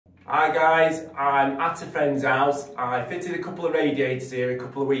Hi guys, I'm at a friend's house. I fitted a couple of radiators here a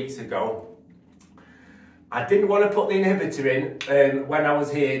couple of weeks ago. I didn't want to put the inhibitor in when I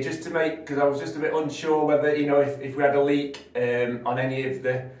was here, just to make, because I was just a bit unsure whether, you know, if we had a leak on any of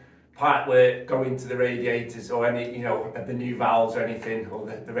the pipework going to the radiators or any, you know, of the new valves or anything, or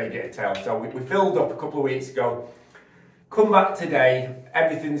the radiator tail. So we filled up a couple of weeks ago. Come back today,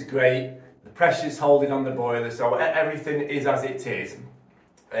 everything's great. The pressure's holding on the boiler, so everything is as it is.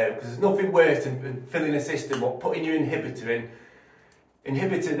 Because there's nothing worse than filling a system up, putting your inhibitor in.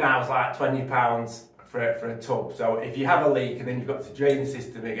 Inhibitor now is like £20 for a tub. So if you have a leak and then you've got to drain the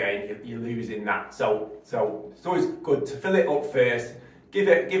system again, you're losing that. So it's always good to fill it up first, give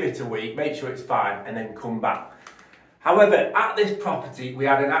it a week, make sure it's fine, and then come back. However, at this property we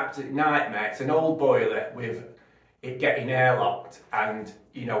had an absolute nightmare. It's an old boiler with it getting airlocked and,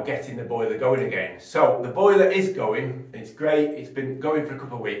 you know, getting the boiler going again. So the boiler is going, it's great, it's been going for a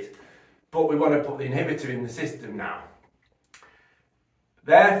couple of weeks, but we want to put the inhibitor in the system now.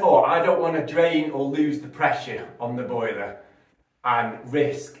 Therefore, I don't want to drain or lose the pressure on the boiler and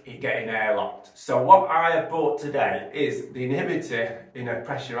risk it getting airlocked. So what I have bought today is the inhibitor in a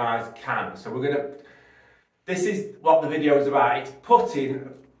pressurised can. So this is what the video is about. It's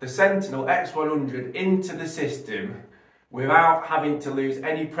putting the Sentinel X100 into the system without having to lose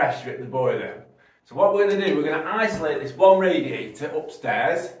any pressure at the boiler. So what we're going to do, we're going to isolate this one radiator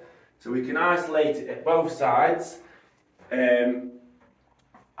upstairs, so we can isolate it at both sides, and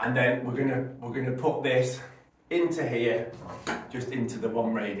then we're going to put this into here, just into the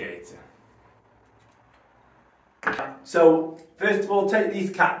one radiator. So first of all, take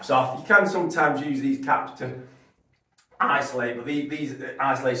these caps off. You can sometimes use these caps to isolate, but these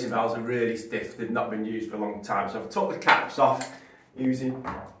isolation valves are really stiff. They've not been used for a long time. So I've took the caps off using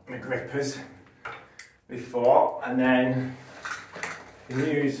my grippers before, and then you can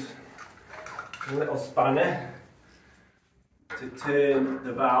use a little spanner to turn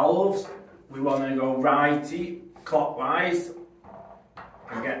the valves. We want to go righty clockwise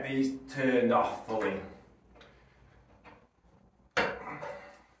and get these turned off fully.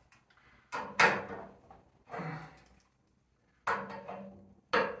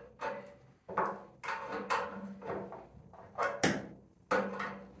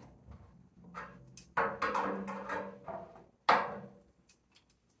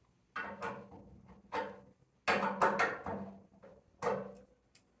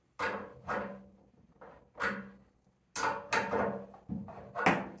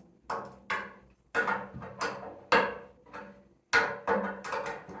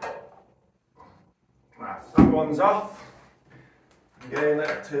 That one's off. Again,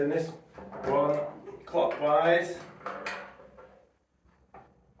 let's turn this one clockwise.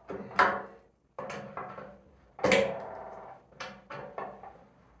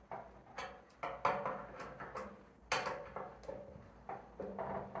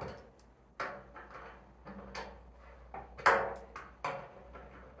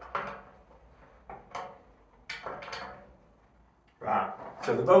 Right,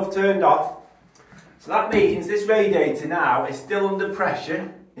 so they're both turned off. So that means this radiator now is still under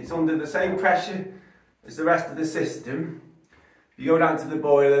pressure. It's under the same pressure as the rest of the system. If you go down to the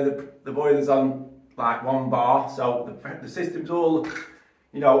boiler, the boiler's on like 1 bar, so the system's all,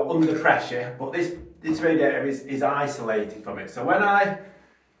 you know, under pressure, but this radiator is isolated from it. So when I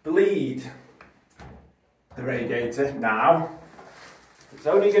bleed the radiator now, it's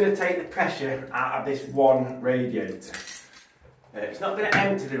only going to take the pressure out of this one radiator. It's not going to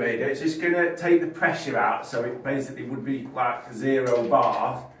empty the radiator, it's just going to take the pressure out, so it basically would be like 0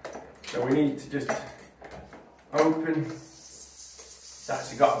 bars. So we need to just open. It's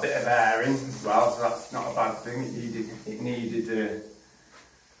actually got a bit of air in as well, so that's not a bad thing. It needed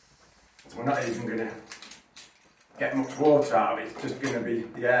so we're not even going to get much water out of it, it's just going to be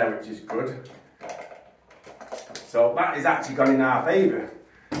the air, which is good. So that is actually gone in our favour,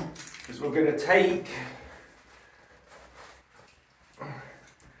 because we're going to take.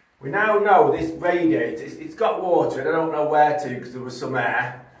 We now know this radiator, it's got water, and I don't know where to because there was some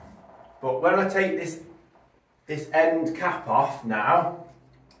air. But when I take this end cap off now,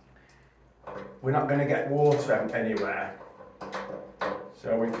 we're not going to get water anywhere.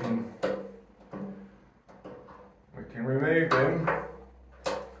 So we can remove them.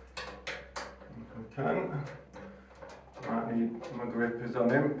 If we can. Might need my grippers on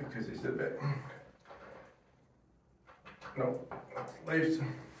him because it's a bit. No, that's loose.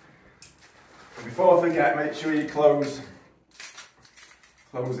 Before I forget, make sure you close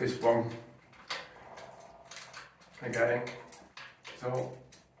this one again. So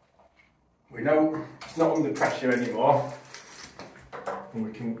we know it's not under pressure anymore. and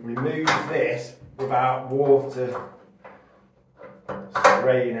we can remove this without water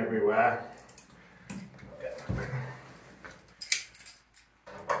spraying everywhere.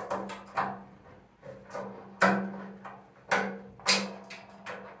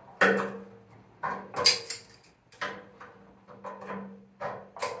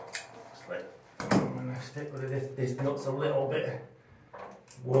 I'm going to stick with this. This nut's a little bit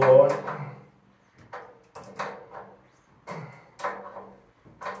worn.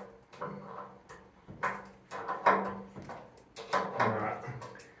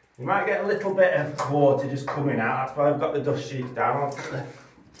 You might get a little bit of water just coming out, that's why I've got the dust sheet down.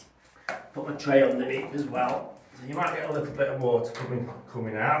 I'll put my tray underneath as well. So you might get a little bit of water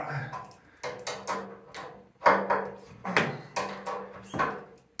coming out.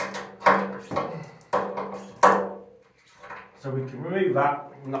 So we can remove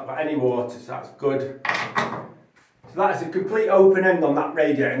that, we've not got any water, so that's good. So that is a complete open end on that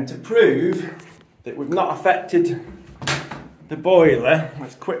radiator, and to prove that we've not affected the boiler,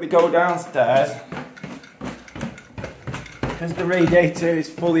 let's quickly go downstairs. Because the radiator is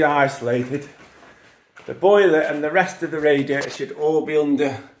fully isolated, the boiler and the rest of the radiator should all be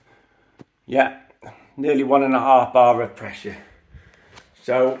under, yeah, nearly 1.5 bar of pressure.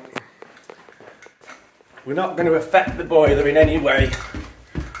 So we're not going to affect the boiler in any way.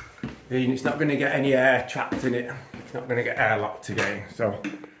 It's not going to get any air trapped in it. It's not going to get airlocked again.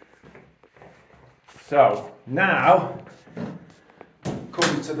 So now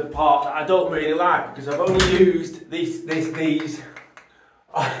comes to the part that I don't really like, because I've only used these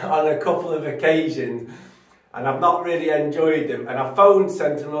on a couple of occasions and I've not really enjoyed them, and I've phoned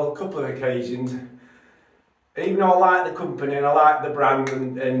Sentinel a couple of occasions. Even though I like the company and I like the brand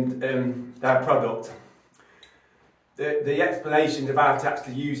and their product, the explanations of how to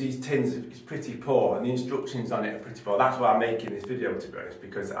actually use these tins is pretty poor, and the instructions on it are pretty poor. That's why I'm making this video, to be honest,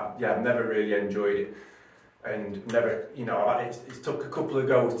 because I've never really enjoyed it. And never, you know, it's took a couple of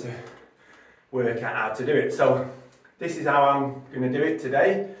goes to work out how to do it. So this is how I'm going to do it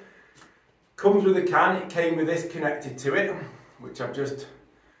today. Comes with a can. It came with this connected to it, which I've just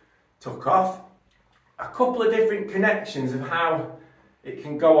took off. A couple of different connections of how it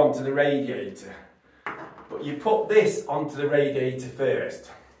can go onto the radiator. But you put this onto the radiator first.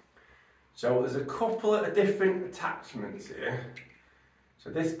 So there's a couple of different attachments here.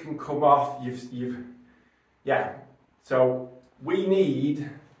 So this can come off. Yeah, so we need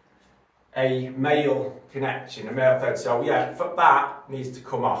a male connection, a male thread. So yeah, that needs to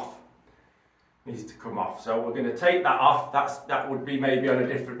come off. So we're going to take that off. That would be maybe on a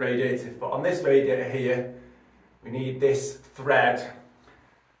different radiator, but on this radiator here, we need this thread,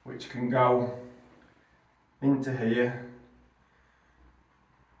 which can go into here.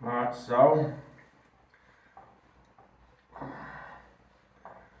 Right, so.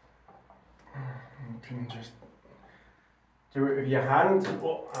 You can just do it with your hand,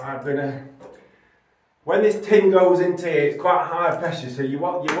 but I'm gonna, when this tin goes into here, it's quite high pressure, so you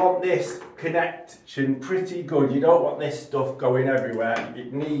want this connection pretty good. You don't want this stuff going everywhere.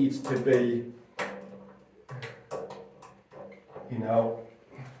 It needs to be, you know,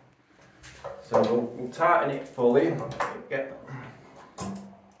 so we'll tighten it fully, get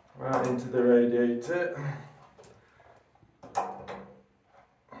right into the radiator.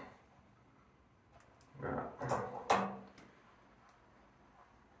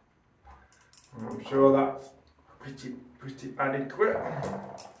 I'm sure that's pretty adequate.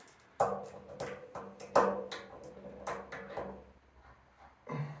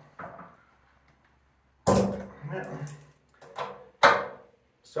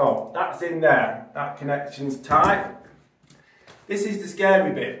 So that's in there, that connection's tight. This is the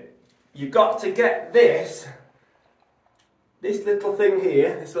scary bit. You've got to get this little thing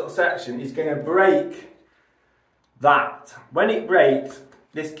here, this little section is going to break that. When it breaks,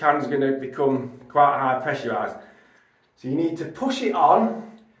 this can's going to become quite high pressurised. So you need to push it on,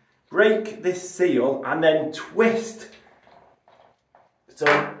 break this seal, and then twist.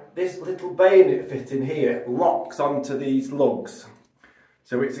 So this little bayonet fitting here locks onto these lugs.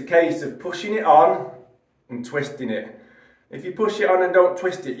 So it's a case of pushing it on and twisting it. If you push it on and don't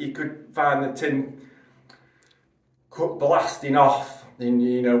twist it, you could find the tin blasting off,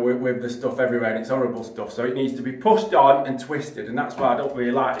 you know, with the stuff everywhere, and it's horrible stuff. So it needs to be pushed on and twisted, and that's why I don't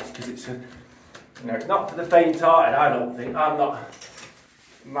really like this, because it's it's not for the faint-hearted. I don't think. I'm not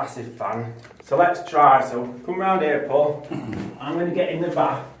a massive fan. So let's try. So come round here, Paul. I'm going to get in the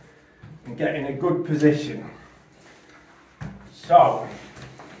bath and get in a good position. So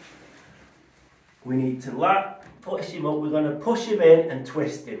we need to push him up. We're going to push him in and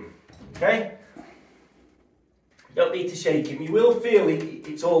twist him. Okay. You don't need to shake him. You will feel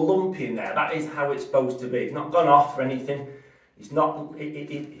it's all lumpy in there. That is how it's supposed to be. It's not gone off or anything. It's not,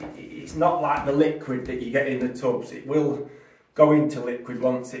 it's not like the liquid that you get in the tubs. It will go into liquid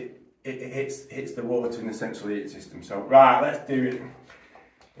once it hits the water in the central heating system. So, right, let's do it.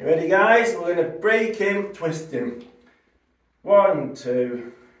 You ready, guys? We're going to break him, twist him. 1,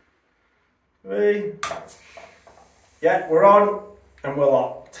 2, 3. Yeah, we're on and we're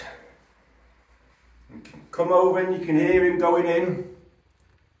locked. You can come over and you can hear him going in.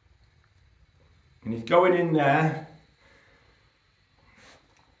 And he's going in there.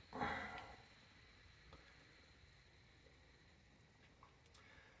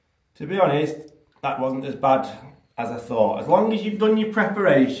 To be honest, that wasn't as bad as I thought. As long as you've done your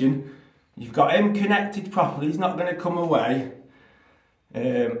preparation, you've got him connected properly, he's not going to come away.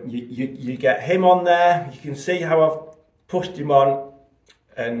 You get him on there. You can see how I've pushed him on,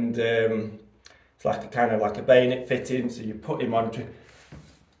 and it's like a kind of like a bayonet fitting, so you put him on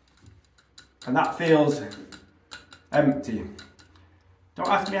and that feels empty. Don't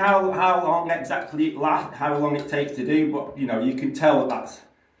ask me how long exactly it lasts, how long it takes to do, but you know, you can tell that that's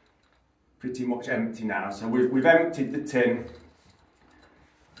pretty much empty now. So we've emptied the tin.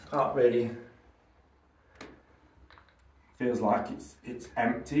 Can't really, feels like it's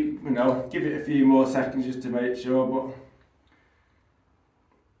empty, you know. Give it a few more seconds just to make sure, but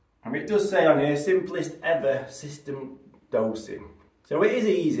I mean, it does say on here, simplest ever system dosing. So it is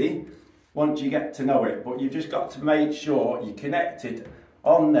easy once you get to know it, but you've just got to make sure you're connected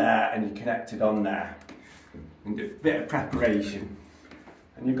on there and you're connected on there. And do a bit of preparation.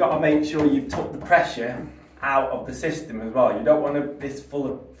 And you've got to make sure you've took the pressure out of the system as well. You don't want this full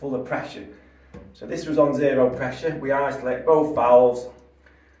of pressure. So this was on 0 pressure. We isolated both valves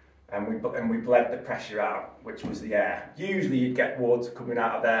and we bled the pressure out, which was the air. Usually you'd get water coming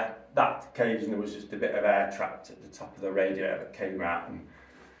out of there. That occasion there was just a bit of air trapped at the top of the radiator that came out and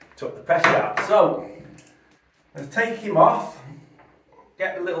took the pressure out. So let's take him off,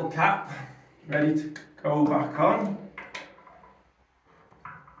 get the little cap ready to go back on.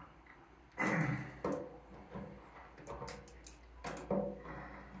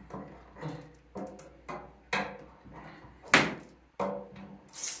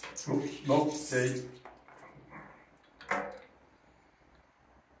 Oops, see.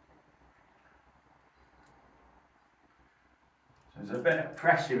 There's a bit of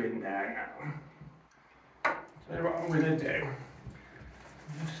pressure in there now. So what I'm going to do,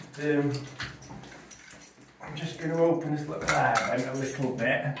 I'm just going to open this little air vent a little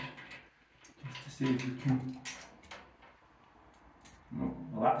bit, just to see if we can. Oh,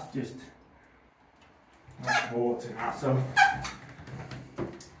 well, that's just water now. So.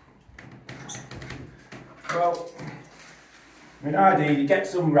 Well, I mean, ideally, get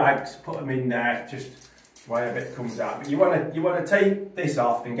some rags, put them in there, just wherever it comes out. But you want to take this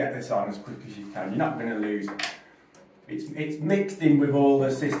off and get this on as quick as you can. You're not going to lose it. It's mixed in with all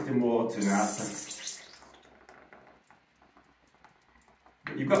the system water now. So.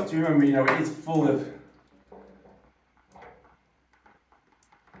 But you've got to remember, you know, it is full of.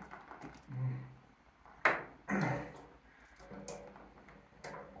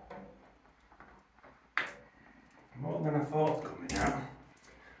 More than I thought coming out.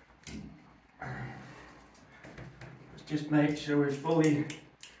 Let's just make sure we've fully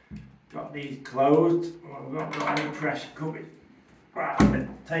got these closed. Well, we've not got any pressure coming. Right, let's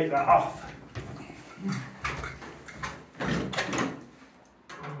take that off.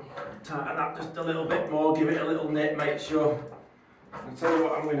 Tighten that just a little bit more, give it a little nip, make sure. I'll tell you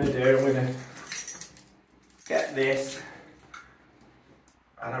what I'm going to do. I'm going to get this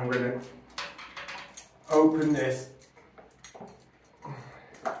and I'm going to open this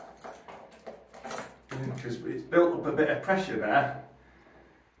because it's built up a bit of pressure there,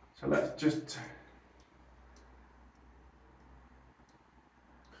 so let's just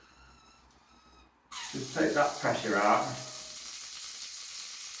take that pressure out.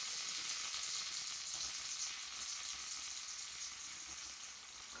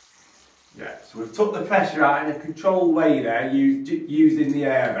 Yeah, so we've took the pressure out in a controlled way there, using the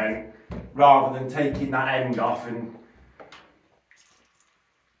air vent rather than taking that end off. And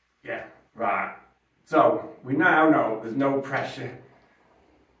yeah, right. So we now know there's no pressure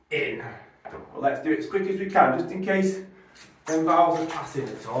in. But let's do it as quick as we can, just in case them valves are passing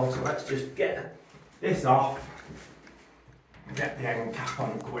at all. So let's just get this off and get the end cap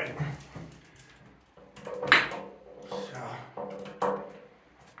on quick.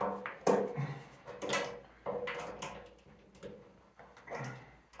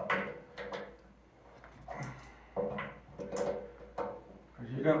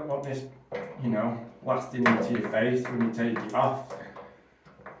 You don't want this, you know, blasting into your face when you take it off.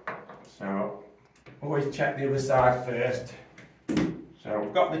 So always check the other side first. So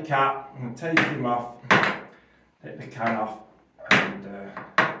I've got the cap, I'm going to take him off, take the can off,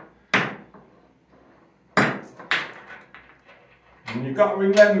 and you've got to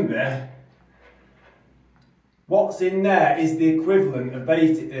remember, what's in there is the equivalent of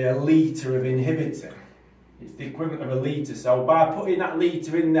basically a litre of inhibitor. It's the equivalent of a litre, so by putting that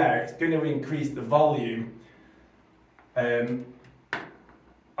litre in there, it's going to increase the volume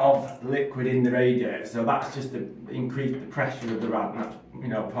of liquid in the radiator. So that's just to increase the pressure of the rad, and that's, you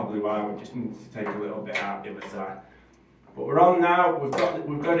know, probably why we just need to take a little bit out the other side. But we're on now, we've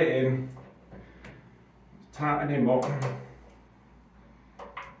got it in. Tighten him up.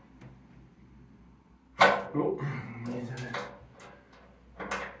 Oh.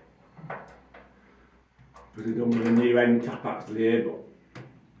 Could have done with a new end cap actually here, but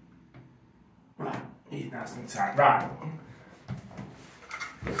right, he's nice and tight. Right.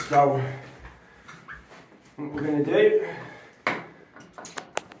 So what we're going to do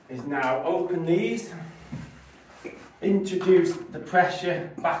is now open these, introduce the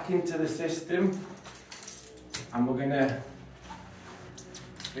pressure back into the system, and we're going to,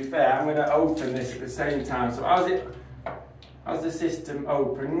 to be fair, I'm going to open this at the same time. So as the system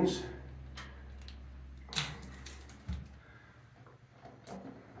opens,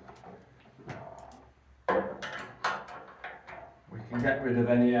 we can get rid of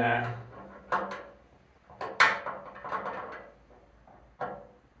any air.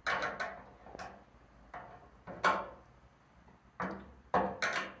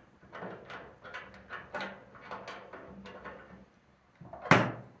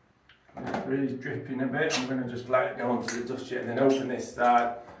 It's really dripping a bit. I'm going to just let it go onto the dust sheet and then open this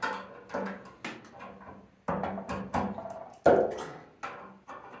side.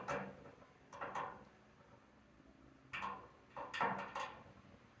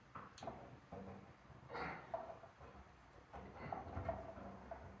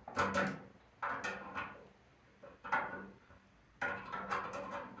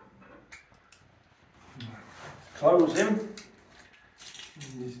 Close him.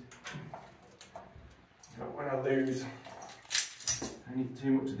 Don't want to lose any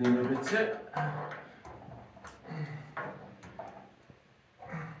too much of the inhibitor.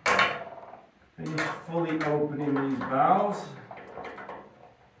 Finish fully opening these valves.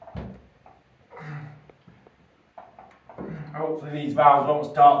 Hopefully these valves won't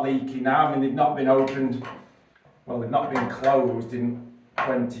start leaking now. I mean, they've not been opened, well, they've not been closed in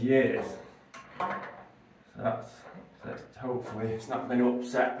 20 years. So that's hopefully it's not going to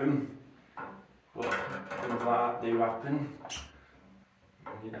upset them, but things like that do happen.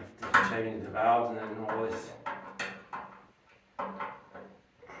 You'd have to change the valves and then all this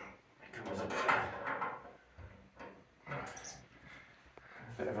becomes a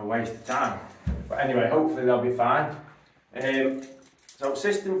bit of a waste of time. But anyway, hopefully they'll be fine. So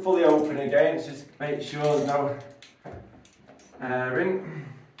system fully open again, let's just make sure there's no air in.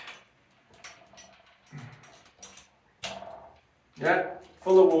 Yeah,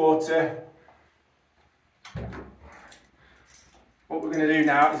 full of water. What we're going to do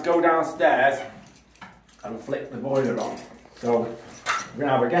now is go downstairs and flick the boiler on. So we're going to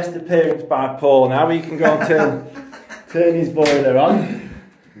have a guest appearance by Paul now. He can go and turn his boiler on,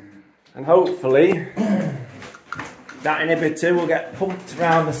 and hopefully that inhibitor will get pumped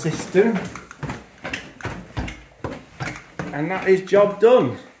around the system, and that is job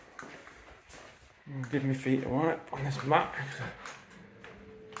done. Give my feet a wipe on this mat.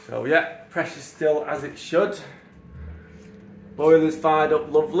 So yeah, pressure's still as it should. Boiler's fired up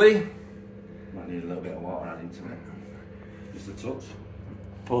lovely. Might need a little bit of water added into it. Just a touch.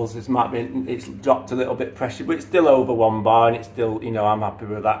 Pulse is mapping, it's dropped a little bit pressure, but it's still over 1 bar, and it's still, you know, I'm happy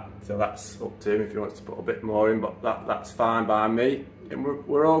with that. So that's up to him if he wants to put a bit more in, but that's fine by me. And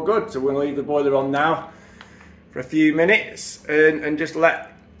we're all good. So we're going to leave the boiler on now for a few minutes and just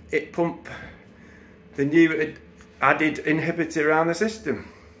let it pump the new added inhibitor around the system.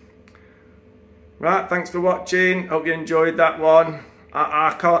 Right, thanks for watching. Hope you enjoyed that one.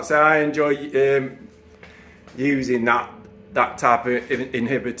 I can't say I enjoy using that type of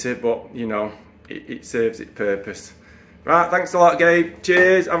inhibitor, but you know, it serves its purpose. Right, thanks a lot, Gabe.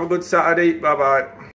 Cheers, have a good Saturday. Bye bye.